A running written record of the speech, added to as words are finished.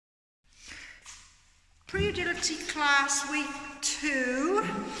Pre-agility class week 2.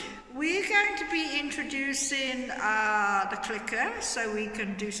 We're going to be introducing the clicker so we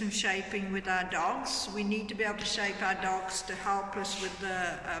can do some shaping with our dogs. We need to be able to shape our dogs to help us with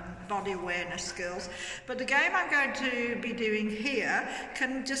the body awareness skills. But the game I'm going to be doing here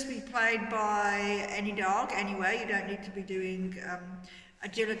can just be played by any dog anyway. You don't need to be doing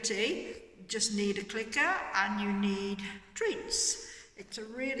agility. You just need a clicker and you need treats. It's a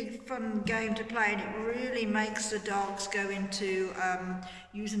really fun game to play, and it really makes the dogs go into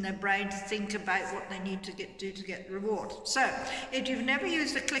using their brain to think about what they need to do to get the reward. So, if you've never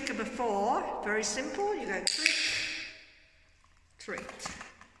used a clicker before, very simple, you go click, treat,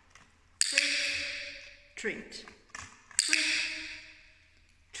 click, treat, click,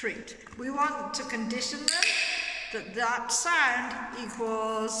 treat. We want to condition them that sound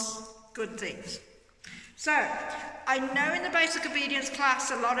equals good things. So, I know in the basic obedience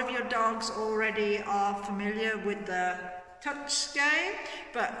class a lot of your dogs already are familiar with the touch game,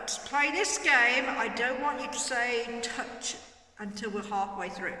 but to play this game, I don't want you to say touch until we're halfway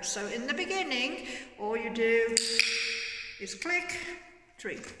through. So in the beginning, all you do is click,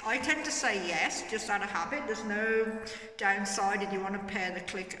 treat. I tend to say yes, just out of habit. There's no downside if you want to pair the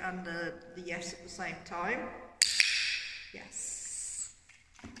click and the yes at the same time. Yes.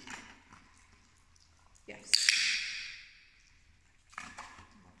 Yes.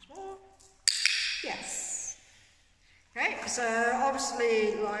 Once more. Yes. Okay, so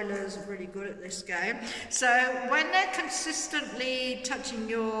obviously Lila's really good at this game. So when they're consistently touching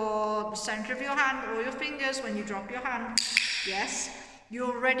the centre of your hand or your fingers when you drop your hand, yes,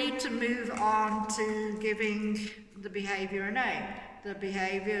 you're ready to move on to giving the behaviour a name. The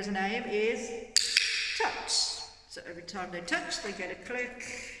behaviour's name is touch. So every time they touch, they get a click.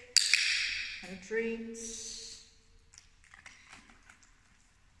 And a treat,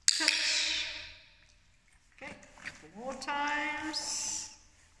 touch, okay, a couple more times,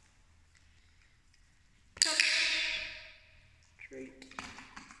 touch, treat,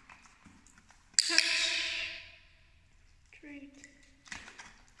 touch, treat,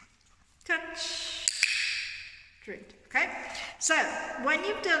 touch, treat. Okay, so when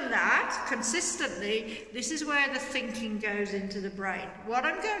you've done that consistently, this is where the thinking goes into the brain. What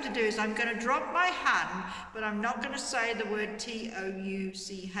I'm going to do is I'm going to drop my hand, but I'm not going to say the word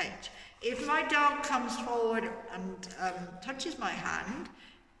T-O-U-C-H. If my dog comes forward and touches my hand,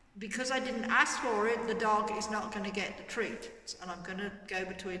 because I didn't ask for it, the dog is not going to get the treat. And I'm going to go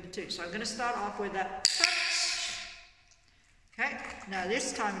between the two. So I'm going to start off with a touch. Okay, now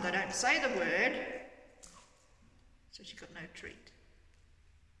this time I don't say the word, so she got no treat.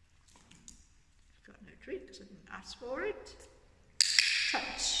 She got no treat because I didn't ask for it.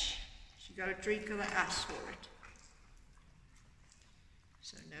 Touch. She got a treat because I asked for it.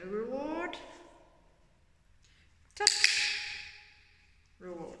 So no reward. Touch.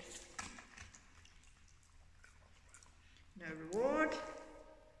 Reward. No reward.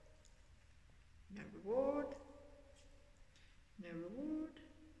 No reward. No reward.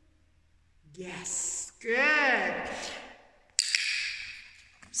 Yes, good.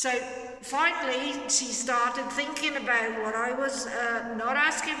 So finally she started thinking about what I was not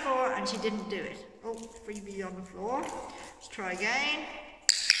asking for, and she didn't do it. Oh, freebie on the floor. Let's try again.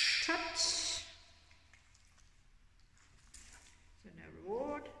 Touch. So no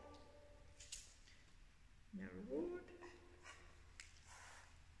reward. No reward.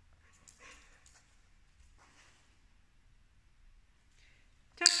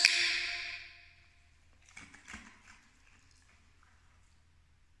 Touch.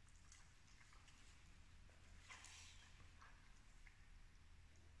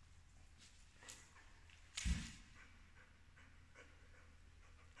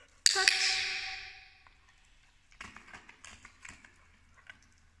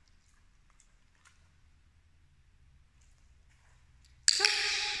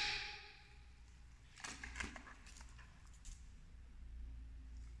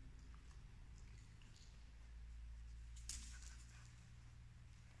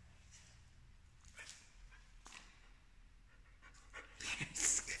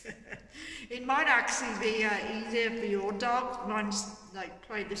 It might actually be easier for your dog. Mine's like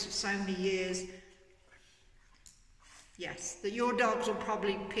played this for so many years. Yes, that your dogs will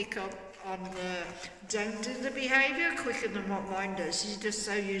probably pick up on the don't do the behaviour quicker than what mine does. She's just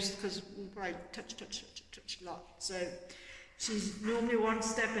so used, because we play touch, touch, touch, touch a lot. So she's normally one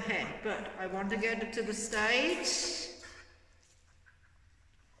step ahead. But I want to get her to the stage.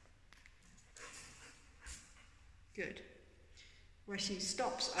 Good. Where she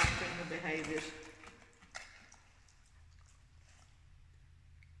stops acting the behaviours.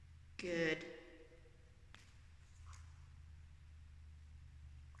 Good.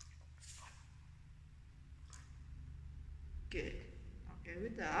 Good. I'll go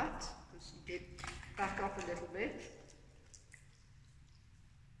with that, because you did back off a little bit.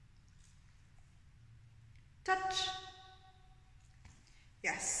 Touch.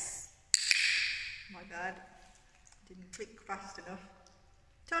 Yes. My bad. Didn't click fast enough.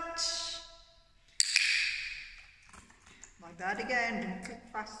 Touch. My bad again, didn't click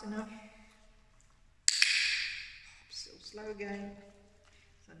fast enough. Still slow again.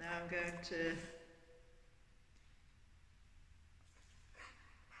 So now I'm going to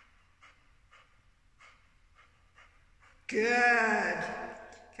good.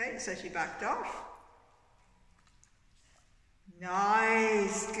 Okay, so she backed off.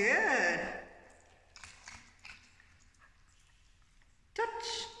 Nice, good.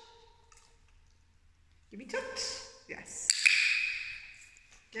 Touch. Give me touch. Yes.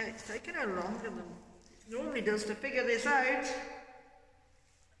 Yeah, it's taken her longer than it normally does to figure this out.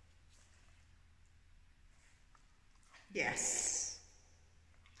 Yes.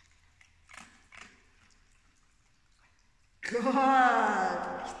 Good.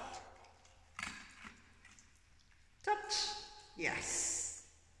 Touch. Yes.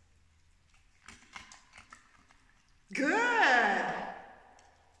 Good.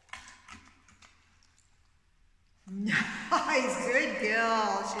 Nice, good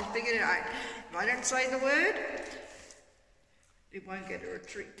girl. She's figured it out. If I don't say the word, it won't get her a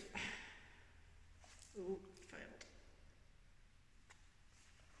treat. Ooh, failed.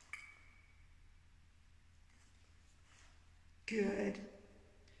 Good.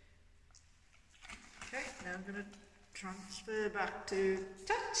 Okay, now I'm going to transfer back to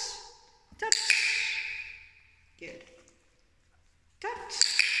touch. Touch. Good. Touch.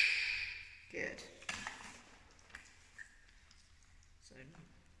 Good. So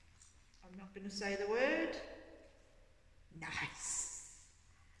I'm not going to say the word. Nice.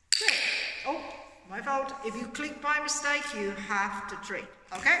 Good. Oh, my fault. If you click by mistake, you have to treat.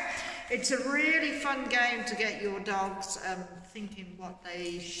 Okay? It's a really fun game to get your dogs thinking what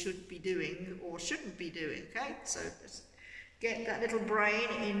they should be doing or shouldn't be doing. Okay? So just get that little brain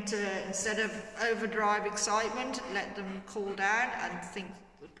into, instead of overdrive excitement, let them cool down and think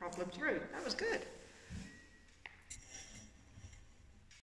the problem through. That was good.